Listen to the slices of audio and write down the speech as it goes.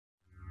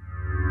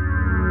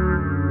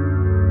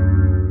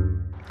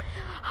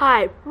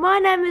Hi, my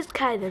name is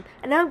Kaden,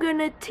 and I'm going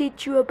to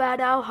teach you about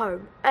our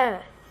home,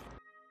 Earth.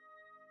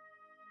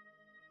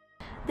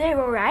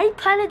 There are 8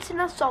 planets in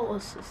our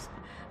solar system: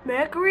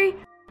 Mercury,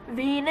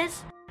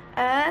 Venus,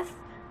 Earth,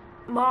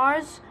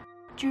 Mars,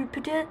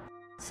 Jupiter,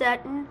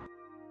 Saturn,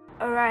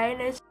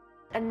 Uranus,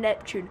 and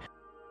Neptune.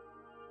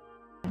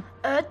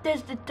 Earth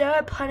is the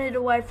 3rd planet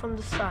away from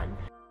the Sun.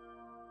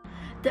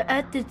 The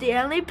Earth is the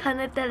only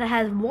planet that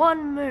has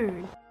 1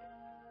 moon.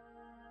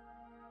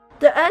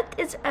 The Earth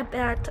is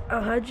about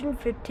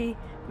 150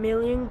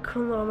 million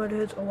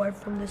kilometers away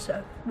from the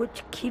Sun,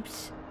 which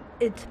keeps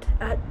it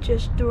at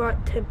just the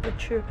right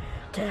temperature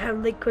to have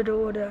liquid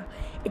water.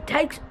 It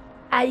takes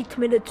 8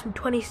 minutes and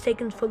 20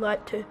 seconds for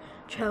light to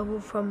travel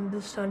from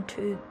the Sun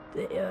to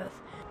the Earth.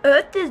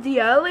 Earth is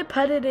the only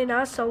planet in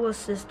our solar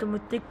system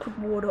with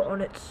liquid water on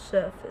its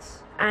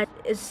surface, an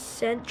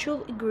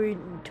essential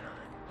ingredient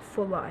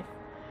for life.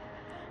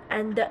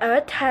 And the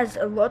Earth has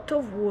a lot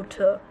of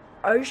water.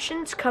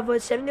 Oceans cover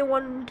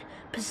 71%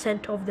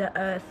 of the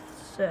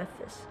Earth's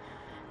surface.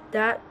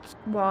 That's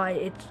why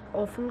it's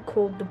often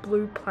called the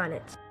blue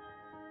planet.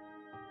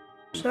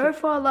 So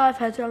far, life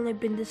has only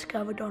been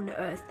discovered on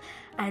Earth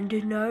and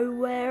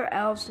nowhere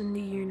else in the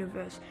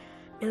universe.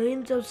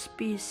 Millions of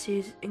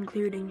species,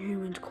 including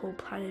humans, call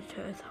planet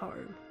Earth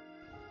home.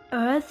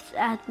 Earth's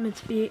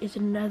atmosphere is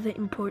another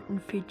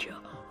important feature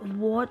of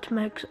what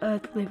makes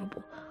Earth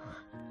livable.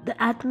 The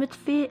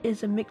atmosphere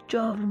is a mixture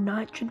of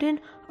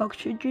nitrogen,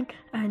 oxygen,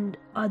 and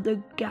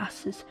other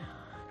gases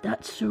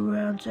that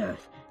surrounds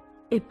Earth.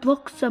 It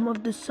blocks some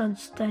of the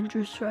sun's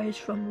dangerous rays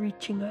from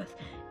reaching Earth.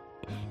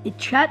 It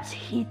traps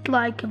heat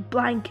like a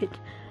blanket,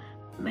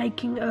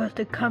 making Earth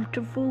a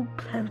comfortable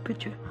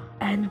temperature.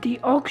 And the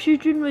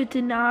oxygen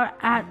within our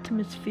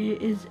atmosphere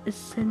is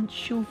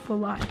essential for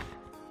life.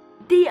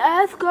 The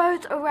Earth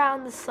goes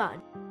around the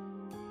Sun.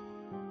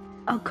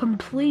 A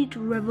complete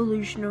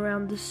revolution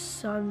around the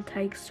Sun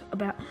takes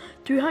about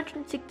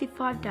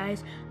 365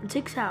 days and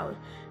 6 hours.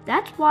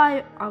 That's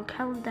why our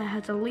calendar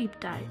has a leap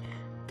day.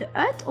 The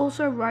Earth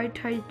also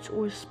rotates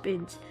or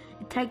spins.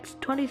 It takes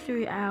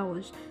 23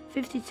 hours,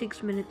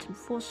 56 minutes and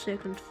 4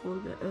 seconds for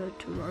the Earth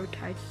to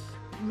rotate,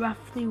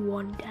 roughly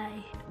 1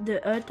 day.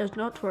 The Earth does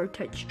not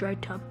rotate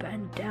straight up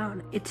and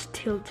down, it's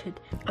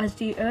tilted. As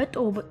the Earth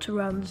orbits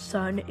around the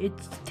Sun, it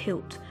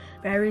tilts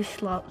very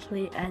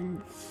slightly,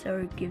 and so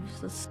it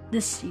gives us the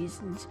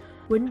seasons.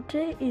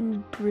 Winter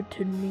in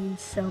Britain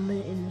means summer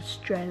in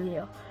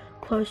Australia.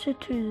 Closer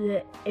to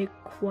the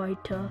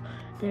equator,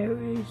 there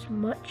is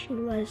much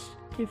less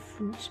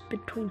difference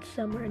between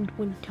summer and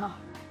winter.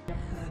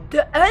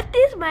 The Earth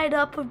is made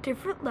up of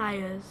different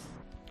layers.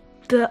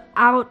 The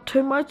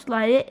outermost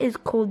layer is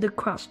called the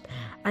crust,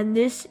 and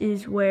this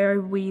is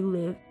where we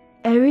live.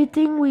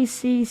 Everything we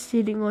see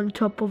sitting on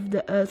top of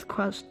the Earth's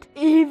crust,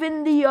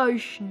 even the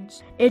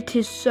oceans. It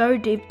is so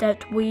deep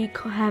that we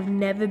have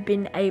never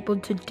been able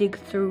to dig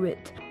through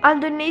it.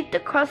 Underneath the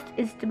crust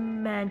is the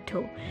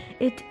mantle.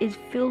 It is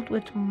filled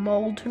with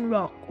molten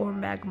rock or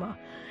magma.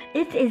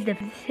 It is the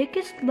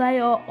thickest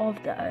layer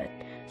of the Earth.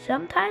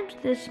 Sometimes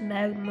this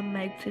magma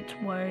makes its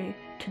way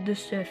to the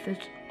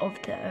surface of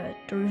the Earth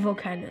through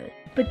volcanoes.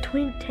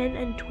 Between 10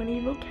 and 20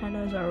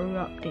 volcanoes are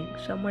erupting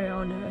somewhere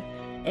on Earth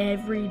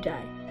every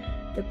day.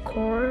 The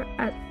core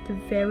at the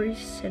very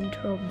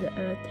center of the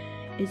Earth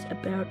is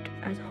about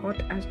as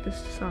hot as the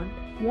Sun.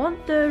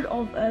 1/3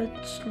 of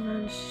Earth's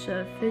land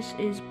surface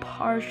is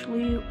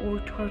partially or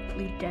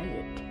totally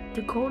desert.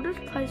 The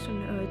coldest place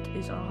on Earth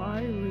is a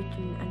high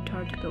region,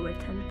 Antarctica, where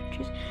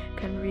temperatures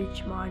can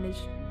reach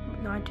minus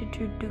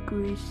 92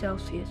 degrees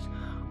Celsius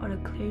on a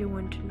clear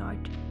winter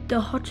night.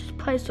 The hottest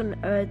place on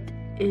Earth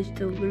is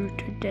the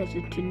Luta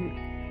Desert in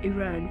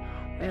Iran,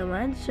 where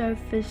land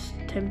surface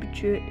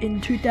temperature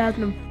in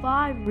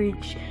 2005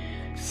 reached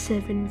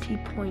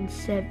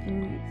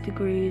 70.7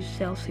 degrees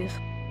Celsius,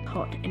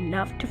 hot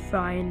enough to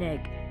fry an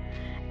egg.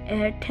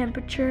 Air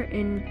temperature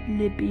in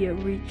Libya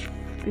reached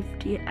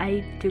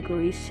 58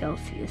 degrees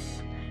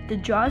Celsius. The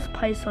driest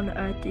place on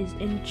Earth is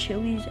in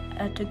Chile's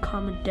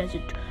Atacama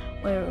Desert,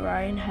 where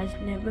rain has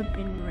never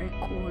been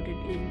recorded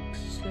in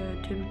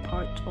certain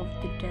parts of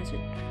the desert.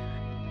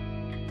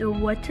 The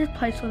wettest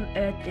place on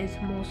Earth is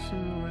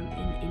Shimmer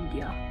in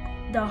India.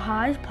 The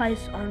highest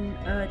place on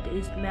Earth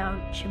is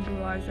Mount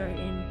Shimmer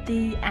in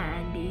the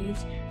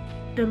Andes.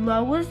 The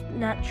lowest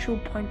natural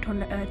point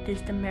on Earth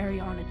is the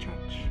Mariana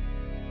Trench.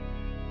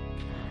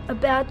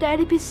 About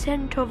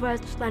 80% of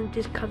Earth's land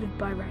is covered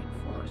by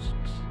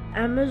rainforests.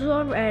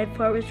 Amazon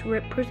rainforest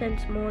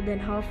represents more than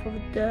half of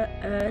the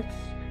Earth's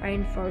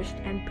rainforest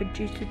and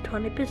produces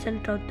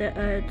 20% of the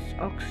Earth's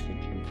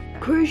oxygen,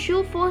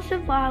 crucial for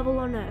survival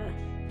on Earth.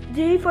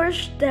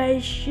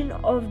 Deforestation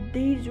of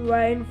these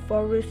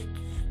rainforests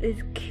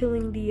is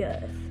killing the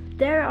Earth.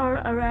 There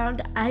are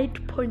around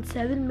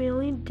 8.7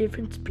 million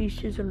different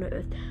species on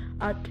Earth.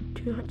 Up to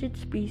 200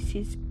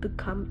 species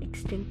become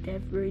extinct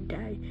every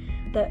day.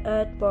 The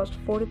Earth lost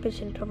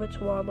 40% of its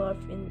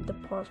wildlife in the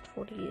past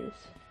 40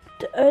 years.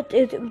 The Earth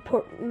is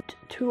important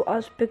to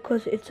us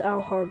because it's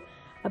our home.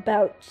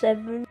 About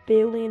 7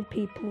 billion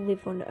people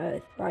live on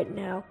Earth right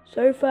now.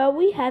 So far,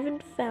 we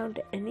haven't found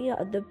any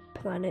other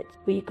planets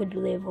we could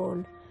live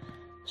on.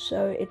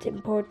 So it's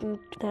important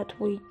that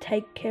we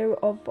take care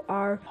of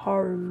our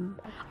home.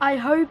 I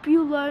hope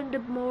you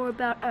learned more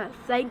about Earth.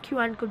 Thank you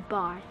and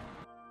goodbye.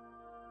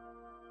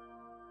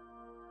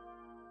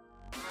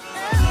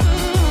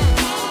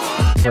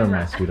 Very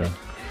nice, sweetheart.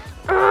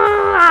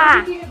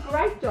 You did a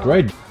great job.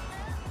 Great.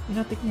 You're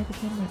not looking at the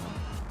camera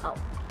now.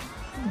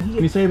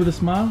 Can you say it with a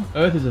smile?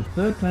 Earth is a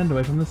third planet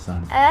away from the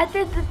sun. Earth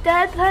is the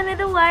third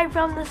planet away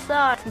from the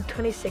sun.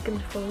 20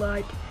 seconds for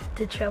light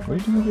to travel. What are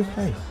you doing with your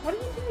face? What are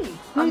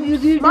you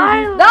doing? I'm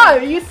smiling. No,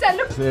 you said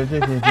look. The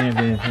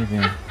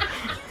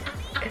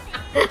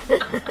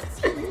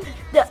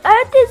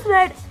Earth is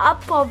made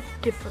up of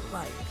different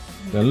lights.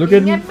 Now look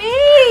at me. At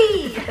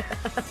me.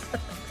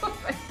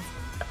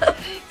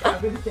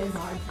 I'm going to say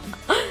mine.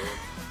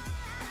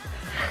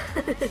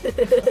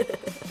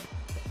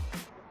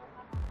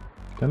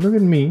 Don't look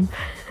at me.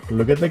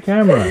 Look at the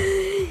camera.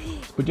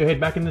 Put your head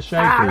back in the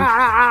shade, please.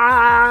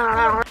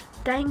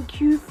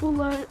 Thank you for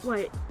learning.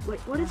 Wait,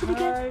 what is it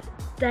again?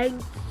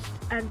 Thanks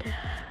and.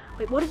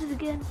 Wait, what is it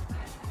again?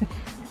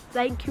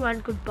 Thank you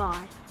and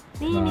goodbye.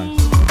 Nice.